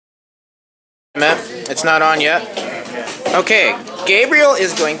It's not on yet. Okay, Gabriel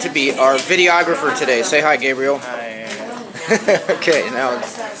is going to be our videographer today. Say hi, Gabriel. Hi. Okay, now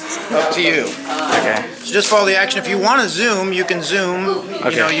it's up to you. Okay. So just follow the action. If you want to zoom, you can zoom.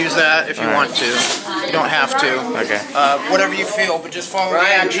 Okay. You know, use that if you want to. You don't have to. Okay. Whatever you feel, but just follow the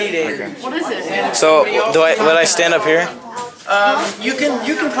action. Okay. What is it? So, will I stand up here? You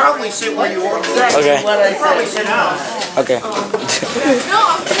can probably sit where you are. Okay. Probably sit down. Okay. No,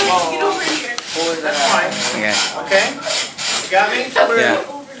 I'm saying get over here. That's fine. Okay. Okay? You got me? Yeah.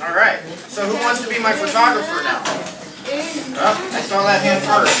 All right. So who wants to be my photographer now? Oh, I saw that hand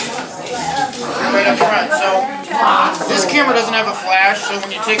first. Right up front. So this camera doesn't have a flash, so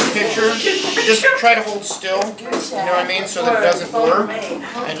when you take a picture, just try to hold still. You know what I mean? So that it doesn't blur.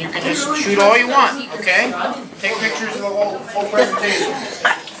 And you can just shoot all you want. Okay? Take pictures of the whole presentation.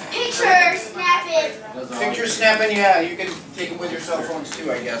 Picture snapping. Picture snapping, yeah. You can take it with your cell phones too,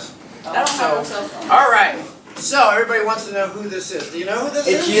 I guess. So, All right. So everybody wants to know who this is. Do you know who this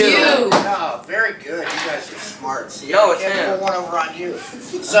is? It's you. Oh, very good. You guys are smart. See, No, I it's can't him. pull one over on you.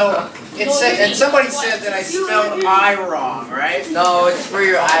 So it said, and somebody said that I spelled I wrong, right? no, it's for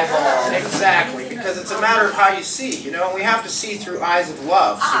your eyeball. Exactly, because it's a matter of how you see. You know, we have to see through eyes of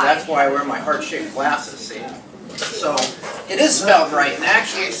love. So that's why I wear my heart-shaped glasses. See. So it is spelled right, and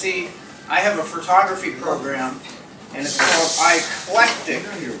actually, see, I have a photography program, and it's called Eclectic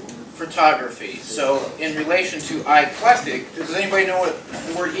Photography. So in relation to eclectic, does anybody know what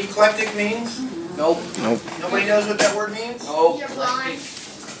the word eclectic means? Nope. Nope. Nobody knows what that word means? Nope. You're blind.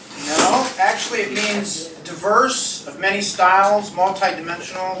 No, actually it means diverse, of many styles,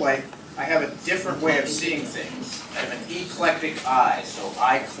 multi-dimensional, like I have a different way of seeing things. I have an eclectic eye, so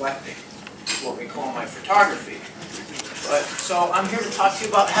eclectic is what we call my photography. But, so I'm here to talk to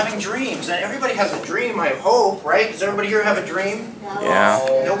you about having dreams, and everybody has a dream, I hope, right? Does everybody here have a dream? Yeah.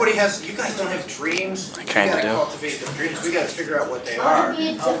 Nobody has, you guys don't have dreams? I kinda We gotta do. cultivate the dreams, we gotta figure out what they are.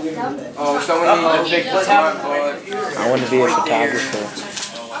 Oh, someone needs to pick What's this up. happening? I want to be a photographer.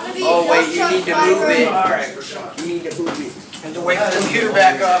 Oh, wait, you need to move it. Alright, You need to move it. and to wake the computer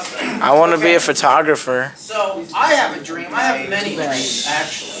back up. I want to be a photographer. So, I have a dream, I have many dreams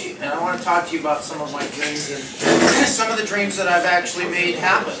actually, and I want to talk to you about some of my dreams and some of the dreams that I've actually made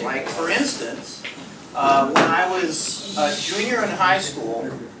happen. Like, for instance, when I was a junior in high school,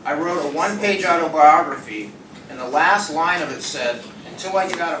 I wrote a one-page autobiography, and the last line of it said, "Until I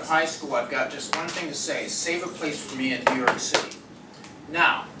get out of high school, I've got just one thing to say, save a place for me in New York City."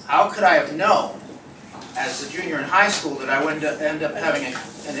 Now, how could I have known as a junior in high school that I would end up having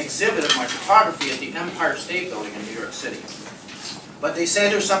an exhibit of my photography at the Empire State Building in New York City? But they say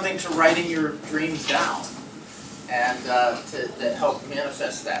there's something to writing your dreams down and that help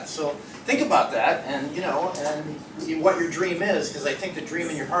manifest that. So think about that, and you know, and what your dream is, because I think the dream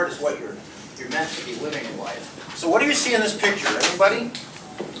in your heart is what you're meant to be living in life. So what do you see in this picture? Anybody?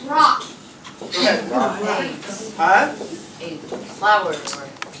 Rock. Go ahead. Huh? Flower.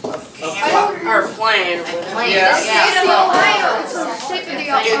 Or plant. Yeah. State of Ohio. It's the shape of the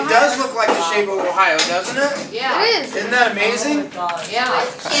It does look like the shape of Ohio, doesn't it? Yeah. It is. Isn't that amazing? Yeah.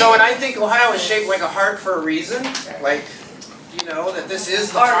 So, and I think Ohio is shaped like a heart for a reason. Like, you know, that this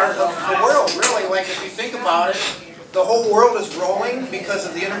is the heart of the world, really. Like, if you think about it, the whole world is rolling because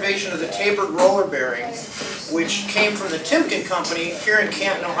of the innovation of the tapered roller bearing, which came from the Timken Company here in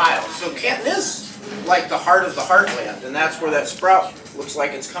Canton, Ohio. So Canton is like the heart of the heartland, and that's where that sprout looks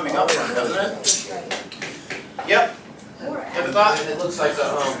like it's coming up from, doesn't it? Yep. Have a thought? It looks like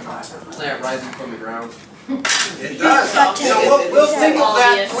a plant rising from the ground. It does. So we'll think of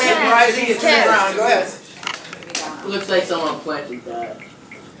that plant rising from the ground. Go ahead. It looks like someone planted that.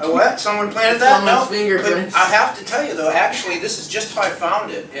 A what? Someone planted that? No. Someone's fingerprints. But I have to tell you though, actually, this is just how I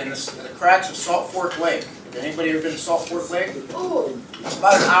found it in the cracks of Salt Fork Lake. Anybody ever been to Salt Fork Lake? It's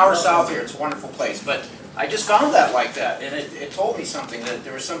about an hour south here. It's a wonderful place. But I just found that like that, and it told me something, that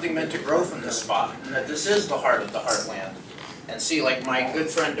there was something meant to grow from this spot, and that this is the heart of the heartland. And see, like my good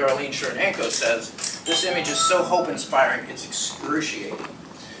friend Darlene Chernenko says, this image is so hope-inspiring, it's excruciating.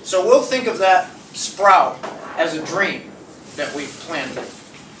 So we'll think of that sprout as a dream that we've planted,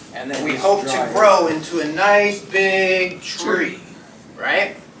 and that we hope to grow into a nice big tree,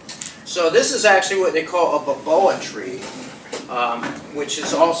 right? So this is actually what they call a baboa tree, which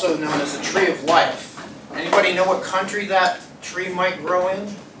is also known as a tree of life. Anybody know what country that tree might grow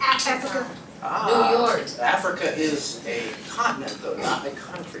in? Africa. New York. Africa is a continent, though, not a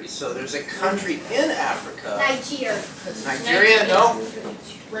country. So there's a country in Africa. Nigeria. Nigeria? No.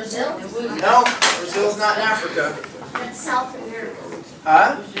 Brazil. No. Brazil's not in Africa. That's South America.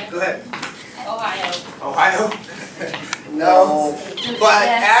 Huh? Go ahead. Ohio. Ohio? No, but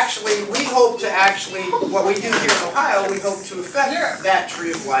actually, we hope to what we do here in Ohio, we hope to affect that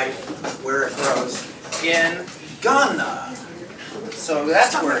tree of life where it grows in Ghana. So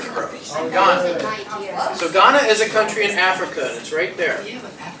that's where it grows, in Ghana. So Ghana is a country in Africa, and it's right there.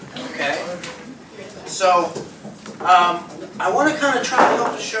 Okay? So, I want to kind of try to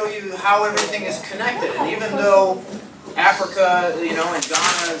help to show you how everything is connected. And even though Africa, you know, and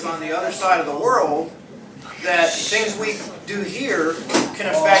Ghana is on the other side of the world, that things we do here can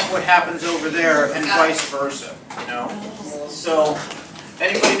affect what happens over there and vice versa, you know? So,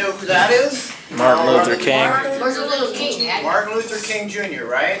 anybody know who that is? Martin Luther King. Martin Luther King. Martin Luther King Jr.,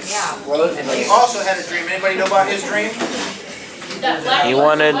 right? Yeah. And he also had a dream. Anybody know about his dream? He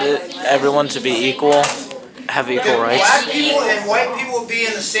wanted everyone to be equal, have equal rights. Black people and white people would be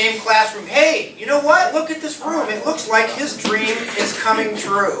in the same classroom. Hey, you know what? Look at this room. It looks like his dream is coming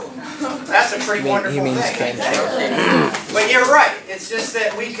true. That's a pretty wonderful thing. But you're right. It's just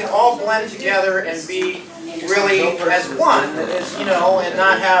that we can all blend together and be really as one, as, you know, and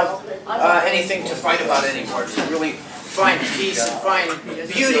not have anything to fight about anymore. To really find peace and find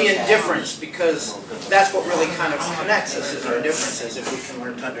beauty in difference, because that's what really kind of connects us, is our differences, if we can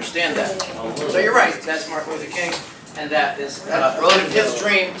learn to understand that. So you're right. That's Martin Luther King, and that is his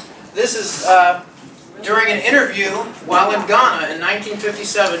dream. This is during an interview while in Ghana in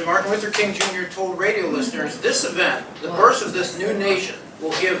 1957, Martin Luther King Jr. told radio listeners, "This event, the birth of this new nation,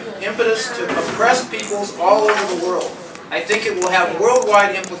 will give impetus to oppressed peoples all over the world. I think it will have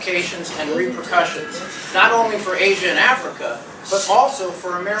worldwide implications and repercussions, not only for Asia and Africa, but also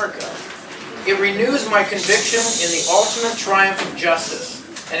for America. It renews my conviction in the ultimate triumph of justice,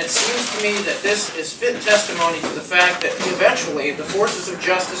 and it seems to me that this is fit testimony to the fact that eventually the forces of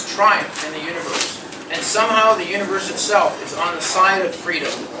justice triumph in the universe, and somehow the universe itself is on the side of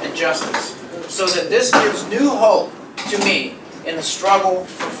freedom and justice, so that this gives new hope to me in the struggle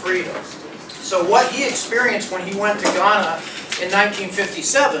for freedom." So what he experienced when he went to Ghana in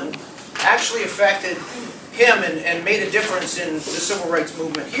 1957 actually affected him and made a difference in the civil rights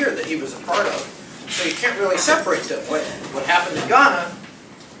movement here that he was a part of. So you can't really separate them. What happened in Ghana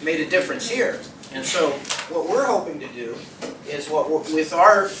made a difference here. And so what we're hoping to do is with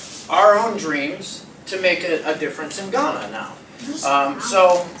our own dreams to make a difference in Ghana now.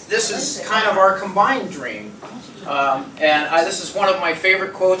 So this is kind of our combined dream. This is one of my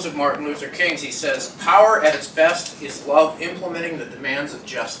favorite quotes of Martin Luther King's. He says, "Power at its best is love implementing the demands of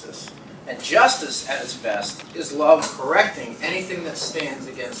justice. And justice at its best is love correcting anything that stands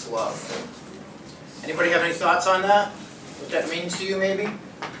against love." Anybody have any thoughts on that? What that means to you, maybe?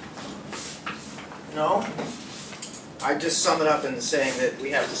 No? I just sum it up in saying that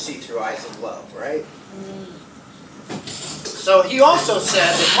we have to see through eyes of love, right? So he also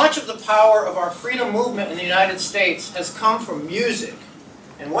said that much of the power of our freedom movement in the United States has come from music.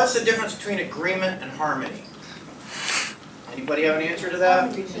 And what's the difference between agreement and harmony? Anybody have an answer to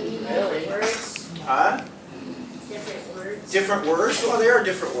that? Words. Huh? Different words. Different words? Well, there are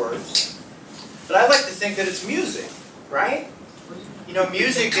different words. But I like to think that it's music, right? You know,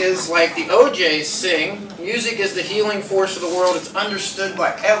 music is like the OJs sing. Music is the healing force of the world. It's understood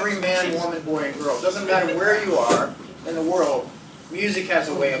by every man, woman, boy, and girl. It doesn't matter where you are in the world, music has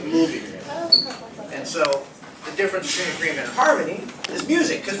a way of moving you. And so the difference between agreement and harmony is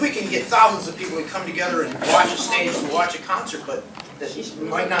music, because we can get thousands of people to come together and watch a stage and watch a concert, but that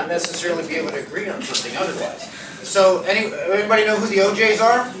might not necessarily be able to agree on something otherwise. So anybody know who the OJs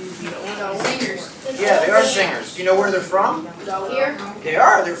are? Singers. Yeah, they are singers. Do you know where they're from? Here. They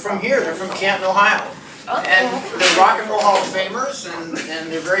are. They're from here. They're from Canton, Ohio. And they're Rock and Roll Hall of Famers,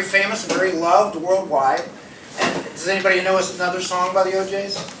 and they're very famous and very loved worldwide. And does anybody know another song by the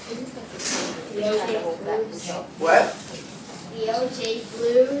OJs? The OJ Blues. What? The OJ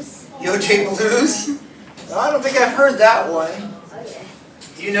Blues. The OJ Blues? No, I don't think I've heard that one. Okay.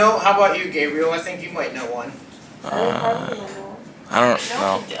 Do you know? How about you, Gabriel? I think you might know one. I don't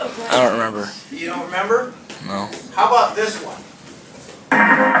know. I don't remember. You don't remember? No. How about this one?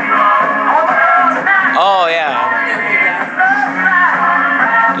 Oh yeah.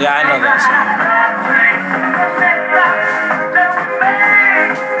 Yeah, I know that song.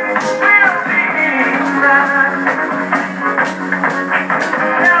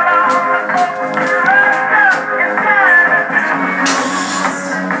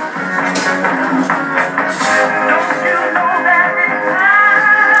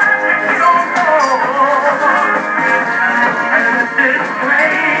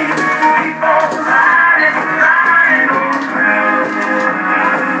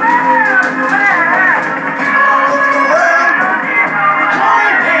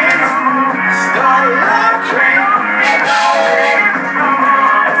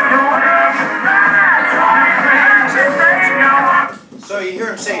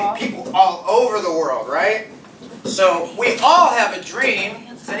 over the world, right? So we all have a dream.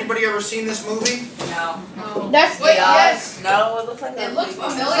 Has anybody ever seen this movie? No. That's yes. No, it looks like It looks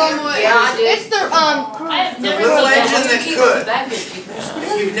familiar. Yeah, I do. It's the I have The never Little seen Engine that. That Could.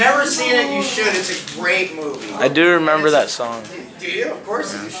 If you've never seen it, you should. It's a great movie. I do remember that song. Do you? Of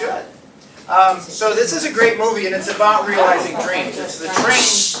course you should. So this is a great movie, and it's about realizing dreams. It's the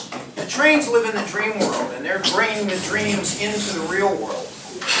trains. The trains live in the dream world, and they're bringing the dreams into the real world.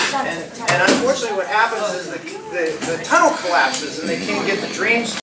 And unfortunately, what happens is the tunnel collapses, and they can't get the dreams